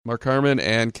Mark Harmon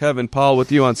and Kevin Paul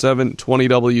with you on 720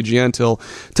 WGN till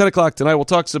 10 o'clock tonight. We'll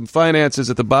talk some finances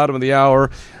at the bottom of the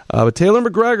hour. But Taylor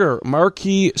McGregor,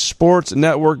 Marquee Sports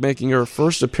Network, making her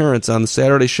first appearance on the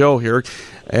Saturday show here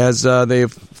as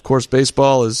of course,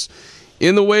 baseball is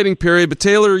in the waiting period. But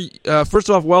Taylor, first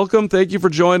off, welcome. Thank you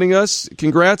for joining us.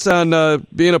 Congrats on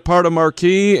being a part of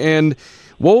Marquee. And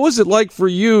what was it like for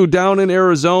you down in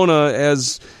Arizona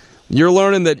as you're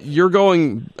learning that you're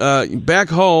going back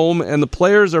home and the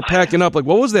players are packing up? Like,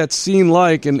 what was that scene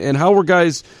like, and how were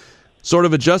guys sort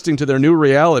of adjusting to their new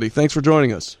reality? Thanks for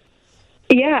joining us.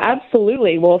 Yeah,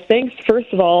 absolutely. Well, thanks,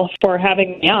 first of all, for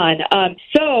having me on.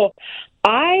 So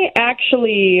I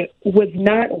actually was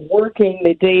not working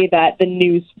the day that the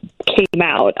news came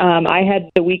out. I had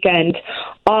the weekend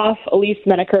off. Elise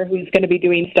Menaker, who's going to be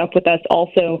doing stuff with us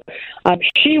also,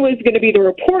 she was going to be the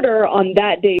reporter on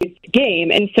that day's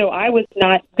game, and so I was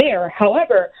not there.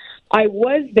 However, I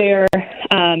was there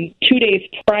 2 days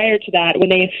prior to that when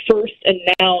they first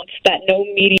announced that no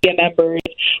media members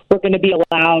were going to be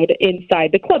allowed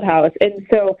inside the clubhouse. And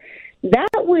so that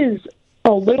was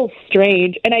a little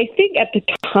strange. And I think at the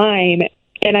time,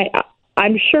 and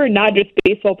I'm sure not just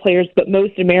baseball players, but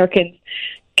most Americans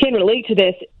can relate to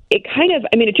this, it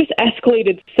just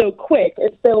escalated so quick.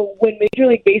 And so when Major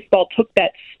League Baseball took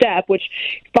that step, which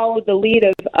followed the lead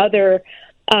of other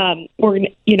the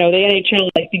NHL,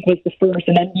 I think, was the first,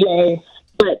 and NBA.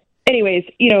 But anyways,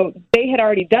 they had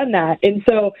already done that. And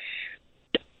so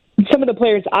some of the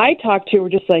players I talked to were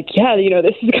just like, yeah,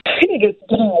 this is kind of just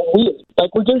getting weird.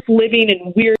 Like, we're just living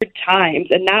in weird times.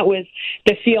 And that was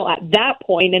the feel at that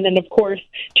point. And then, of course,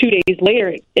 2 days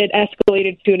later, it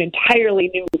escalated to an entirely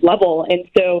new level. And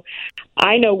so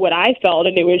I know what I felt,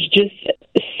 and it was just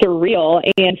surreal.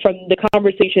 And from the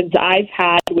conversations I've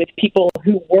had with people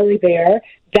who were there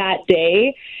that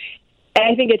day,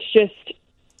 I think it's just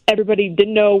everybody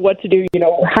didn't know what to do.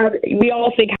 We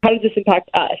all think, how does this impact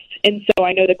us? And so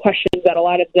I know the questions that a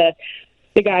lot of the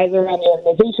guys around the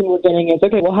organization were getting is,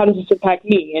 okay, well, how does this impact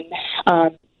me?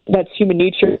 And that's human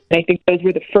nature. And I think those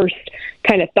were the first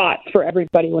kind of thoughts for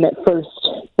everybody when it first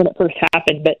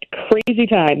happened. But crazy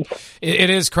times. It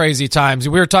is crazy times.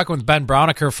 We were talking with Ben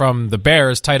Browniker from the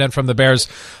Bears, tight end from the Bears,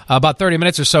 about 30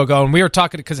 minutes or so ago, and we were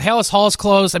talking because Hallis Hall is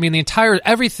closed. I mean,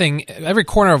 every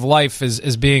corner of life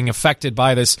is being affected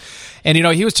by this. And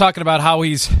he was talking about how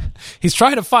he's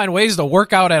trying to find ways to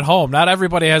work out at home. Not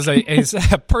everybody has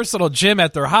a personal gym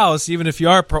at their house, even if you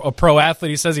are a pro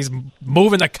athlete. He says he's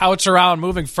moving the couch around,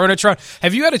 moving furniture around.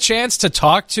 Have you had a chance to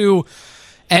talk to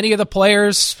any of the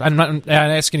players? I'm not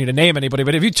asking you to name anybody,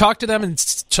 but have you talked to them and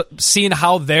seen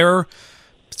how they're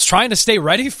trying to stay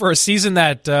ready for a season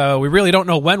that we really don't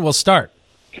know when will start?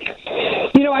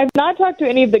 I've not talked to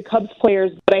any of the Cubs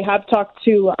players, but I have talked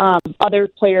to other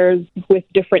players with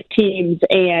different teams,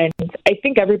 and I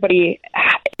think everybody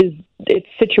it's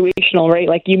situational, right?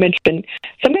 Like you mentioned,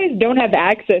 some guys don't have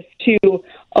access to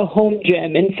a home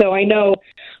gym, and so I know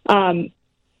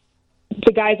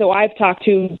the guys that I've talked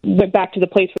to went back to the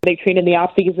place where they trained in the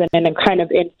off season and are kind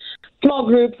of in small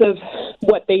groups of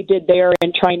what they did there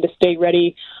and trying to stay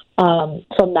ready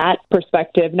from that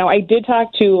perspective. Now, I did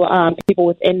talk to people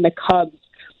within the Cubs.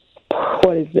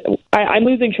 What is it? I'm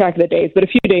losing track of the days, but a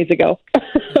few days ago.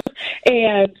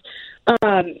 And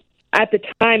at the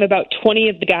time, about 20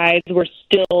 of the guys were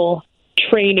still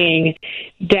training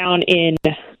down in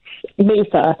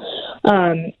Mesa.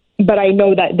 But I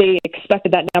know that they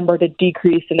expected that number to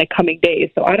decrease in the coming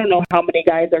days. So I don't know how many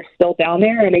guys are still down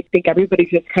there, and I think everybody's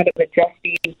just kind of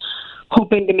adjusting,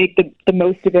 hoping to make the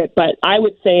most of it. But I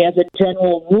would say as a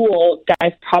general rule,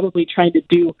 guys probably trying to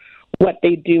do what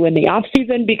they do in the off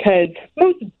season, because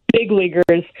most big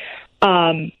leaguers,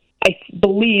 I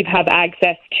believe, have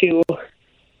access to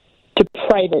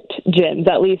private gyms,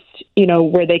 at least,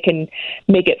 where they can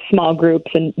make it small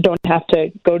groups and don't have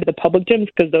to go to the public gyms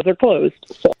because those are closed.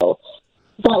 So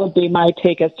that would be my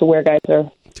take as to where guys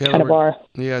are kind of are.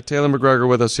 Yeah, Taylor McGregor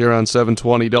with us here on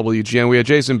 720 WGN. We had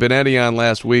Jason Benetti on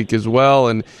last week as well,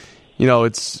 and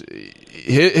it's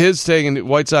his take in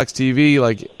White Sox TV.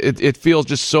 Like it feels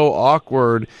just so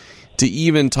awkward to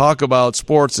even talk about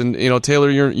sports. And Taylor,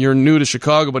 you're new to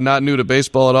Chicago, but not new to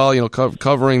baseball at all.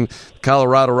 Covering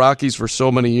Colorado Rockies for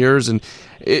so many years, and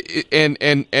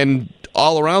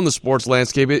all around the sports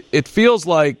landscape, it feels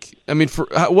like. I mean,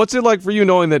 what's it like for you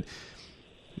knowing that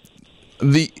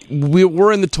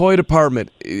we're in the toy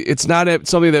department? It's not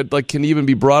something that can even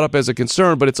be brought up as a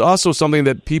concern, but it's also something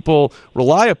that people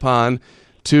rely upon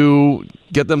to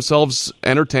get themselves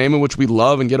entertainment, which we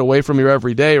love and get away from here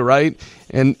every day, right?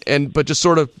 But just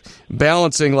sort of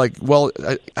balancing,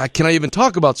 can I even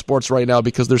talk about sports right now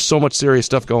because there's so much serious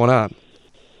stuff going on?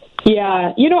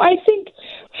 Yeah, I think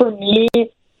for me,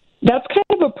 that's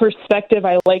kind of a perspective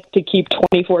I like to keep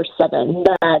 24/7,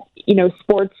 that,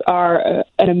 sports are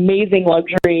an amazing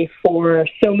luxury for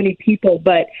so many people,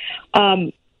 but,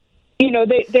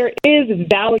 there is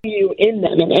value in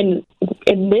them. And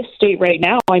in this state right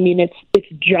now, I mean, it's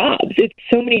jobs. It's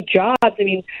so many jobs. I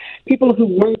mean, people who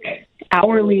work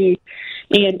hourly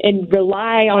and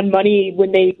rely on money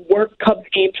when they work Cubs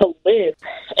game to live.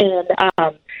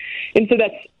 And so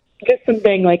that's just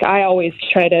something like I always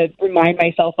try to remind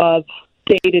myself of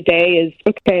day to day is,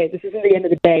 okay, this isn't the end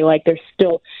of the day. Like, there's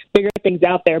still bigger things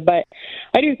out there. But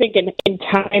I do think in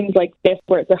times like this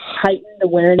where it's a heightened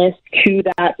awareness to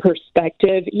that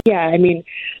perspective, yeah, I mean,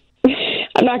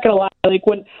 I'm not going to lie. Like,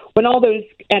 when all those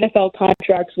NFL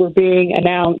contracts were being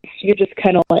announced, you're just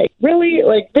kind of like, really?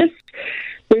 Like, this,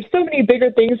 there's so many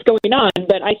bigger things going on.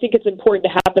 But I think it's important to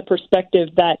have the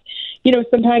perspective that,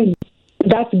 sometimes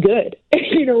that's good.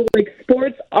 Like,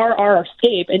 sports are our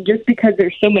escape. And just because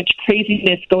there's so much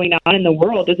craziness going on in the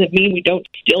world doesn't mean we don't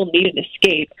still need an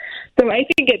escape. So I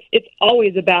think it's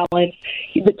always a balance.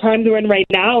 The times we're in right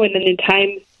now, and then in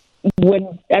times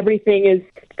when everything is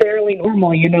fairly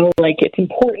normal, like, it's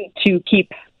important to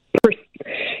keep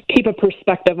a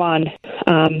perspective on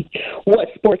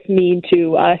what sports mean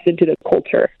to us and to the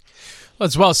culture. Well,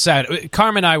 it's well said.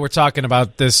 Carmen and I were talking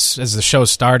about this as the show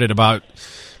started about,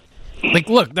 like,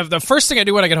 look, the first thing I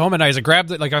do when I get home at night is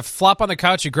I flop on the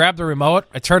couch, you grab the remote,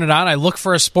 I turn it on, I look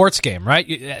for a sports game, right?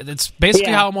 It's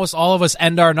basically how almost all of us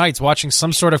end our nights, watching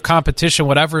some sort of competition,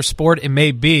 whatever sport it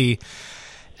may be.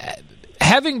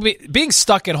 Being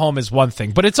stuck at home is one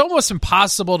thing, but it's almost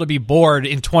impossible to be bored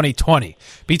in 2020.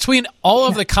 Between all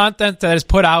of the content that is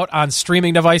put out on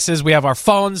streaming devices, we have our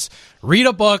phones, read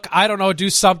a book, do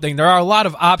something. There are a lot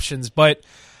of options, but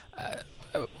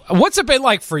what's it been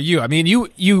like for you? I mean,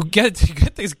 you get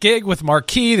this gig with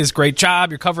Marquee, this great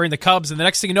job, you're covering the Cubs, and the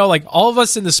next thing you know, like, all of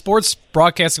us in the sports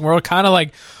broadcasting world kind of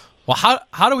like, well,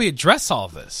 how do we address all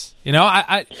of this?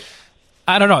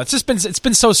 I don't know. It's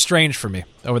been so strange for me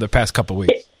over the past couple of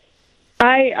weeks.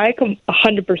 I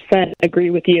 100% agree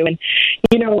with you. And,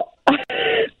 I'm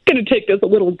going to take this a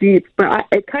little deep, but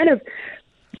I kind of,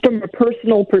 from a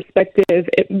personal perspective,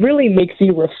 it really makes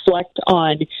you reflect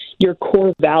on your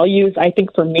core values. I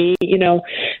think for me,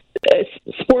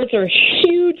 sports are a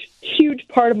huge, huge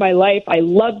part of my life. I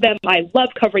love them. I love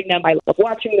covering them. I love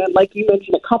watching them. Like you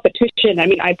mentioned, the competition. I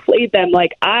mean, I played them.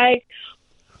 Like, I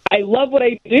love what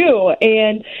I do.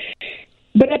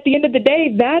 But at the end of the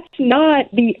day, that's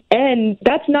not the end.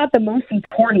 That's not the most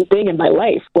important thing in my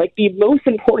life. Like, the most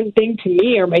important thing to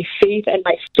me are my faith and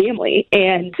my family.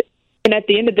 And at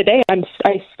the end of the day,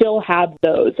 I still have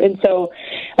those. And so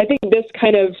I think this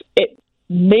kind of, it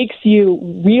makes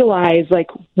you realize, like,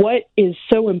 what is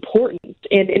so important.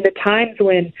 And in the times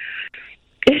when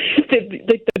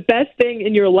the best thing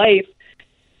in your life,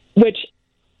 which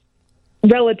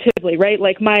relatively, right?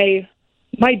 Like, my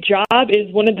job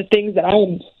is one of the things that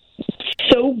I'm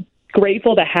so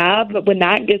grateful to have, but when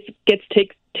that gets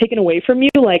taken away from you,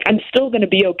 like, I'm still going to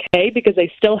be okay because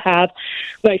I still have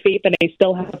my faith and I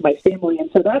still have my family. And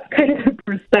so that's kind of the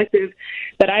perspective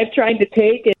that I've tried to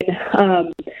take.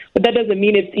 And but that doesn't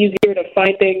mean it's easier to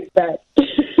find things that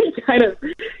kind of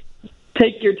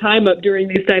take your time up during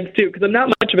these times too, because I'm not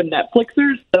much of a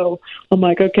Netflixer, so I'm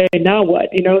like, okay, now what?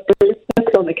 There's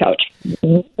Netflix on the couch.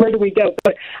 Where do we go?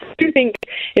 But I do think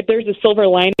if there's a silver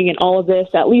lining in all of this,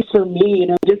 at least for me,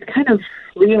 just kind of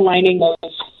realigning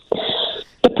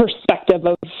the perspective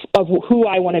of who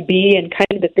I want to be and kind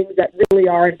of the things that really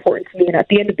are important to me. And at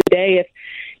the end of the day,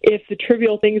 if the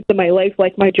trivial things in my life,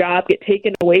 like my job, get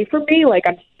taken away from me, like,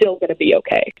 I'm still going to be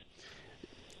okay.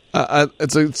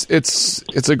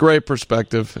 It's a great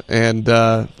perspective, and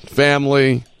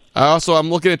family. I'm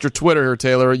looking at your Twitter here,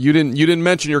 Taylor. You didn't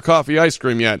mention your coffee ice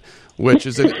cream yet, which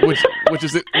is it? Well,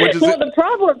 the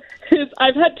problem is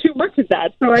I've had too much of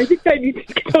that, so I think I need to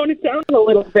tone it down a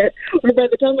little bit. Or by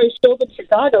the time I show up in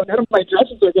Chicago, none of my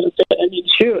dresses are going to fit. I mean,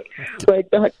 shoot, like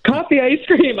the coffee ice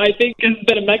cream, I think has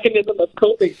been a mechanism of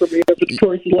coping for me over the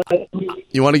course of the last week.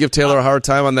 You want to give Taylor a hard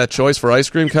time on that choice for ice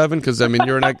cream, Kevin? Because I mean,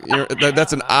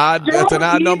 that's an odd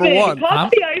number one.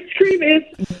 Coffee ice cream is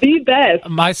the best.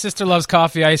 My sister loves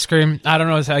coffee ice cream. I don't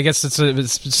know. I guess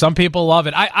it's some people love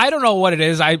it. I don't know what it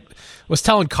is. I was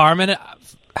telling Carmen,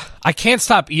 I can't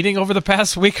stop eating over the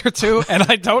past week or two, and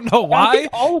I don't know why. I think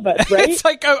all of us, right? It's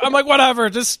like, I'm like, whatever,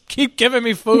 just keep giving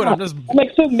me food. Yeah. I'm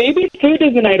like, so maybe food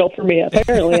is an idol for me,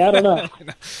 apparently. I don't know.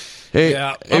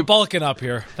 I'm bulking up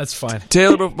here. That's fine.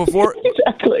 Taylor, before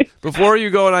exactly. Before you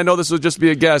go, and I know this will just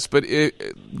be a guess, but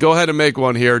go ahead and make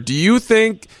one here. Do you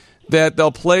think that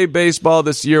they'll play baseball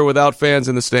this year without fans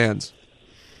in the stands?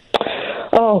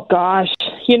 Oh, gosh.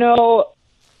 You know,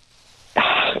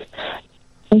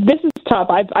 this is tough.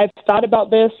 I've thought about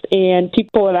this, and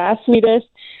people have asked me this,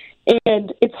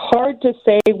 and it's hard to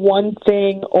say one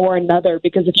thing or another,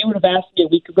 because if you would have asked me a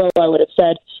week ago, I would have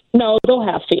said, no, they'll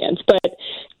have fans. But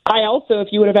I also, if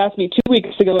you would have asked me 2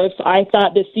 weeks ago if I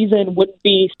thought this season wouldn't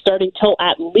be starting till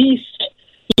at least,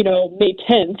 May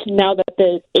 10th, now that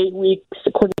the 8 weeks,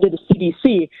 according to the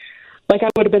CDC, I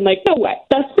would have been like, no way,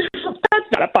 that's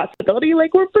not a possibility. We're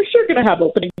for sure going to have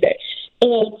opening day.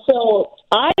 And so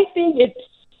I think it's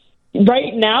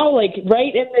right now, right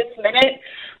in this minute,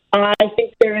 I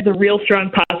think there is a real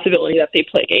strong possibility that they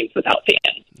play games without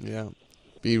fans. Yeah,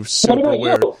 be super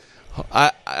weird.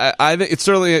 I think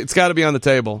it's got to be on the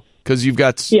table, because you've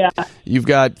got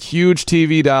huge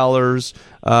TV dollars.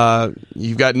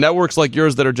 You've got networks like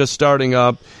yours that are just starting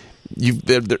up.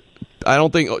 I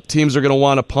don't think teams are going to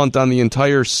want to punt on the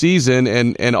entire season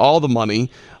and all the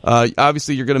money.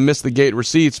 Obviously, you're going to miss the gate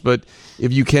receipts, but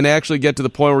if you can actually get to the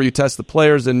point where you test the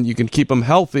players and you can keep them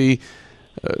healthy,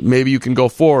 maybe you can go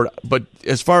forward. But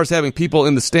as far as having people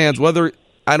in the stands, I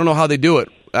don't know how they do it.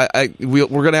 We're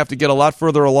going to have to get a lot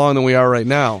further along than we are right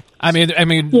now. I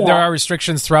mean, there are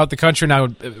restrictions throughout the country now.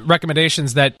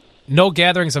 Recommendations that no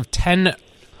gatherings of 10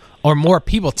 or more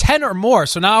people. 10 or more.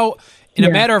 So now, in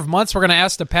a matter of months, we're going to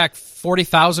ask to pack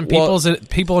 40,000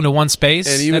 people into one space.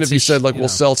 And even if you said, we'll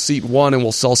sell seat 1 and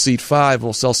we'll sell seat 5 and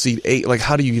we'll sell seat 8,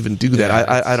 how do you even do that?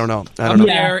 I don't know. I don't know.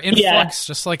 There, in flux,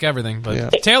 just like everything.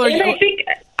 But Taylor,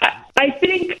 I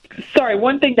think, sorry,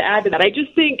 one thing to add to that. I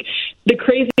just think the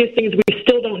craziest thing is we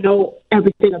still don't know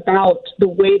everything about the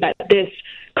way that this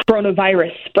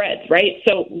coronavirus spreads, right?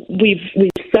 So we've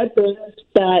said things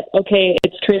that, okay,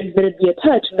 it's transmitted via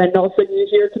touch, and then all of a sudden you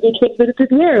hear it to be transmitted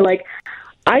through the air.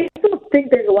 I don't think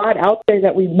there's a lot out there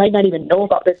that we might not even know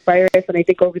about this virus, and I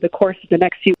think over the course of the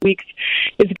next few weeks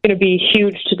is going to be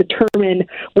huge to determine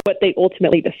what they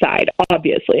ultimately decide,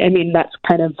 obviously. I mean, that's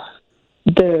kind of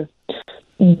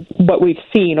what we've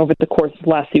seen over the course of the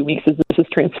last few weeks as this has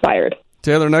transpired.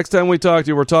 Taylor, next time we talk to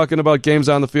you, we're talking about games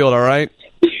on the field, all right?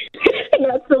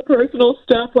 Not so personal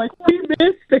stuff we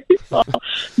miss baseball.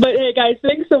 But hey, guys,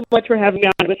 thanks so much for having me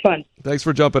on. It was fun. Thanks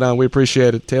for jumping on. We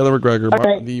appreciate it. Taylor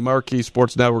McGregor, the Marquee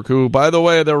Sports Network, who, by the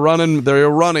way, they're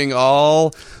running all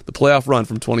the playoff run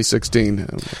from 2016.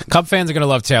 Cub fans are going to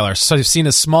love Taylor. So you've seen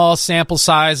a small sample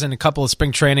size and a couple of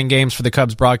spring training games for the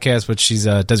Cubs broadcast, but she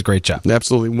does a great job.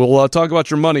 Absolutely. We'll talk about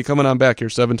your money coming on back here,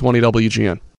 720 WGN.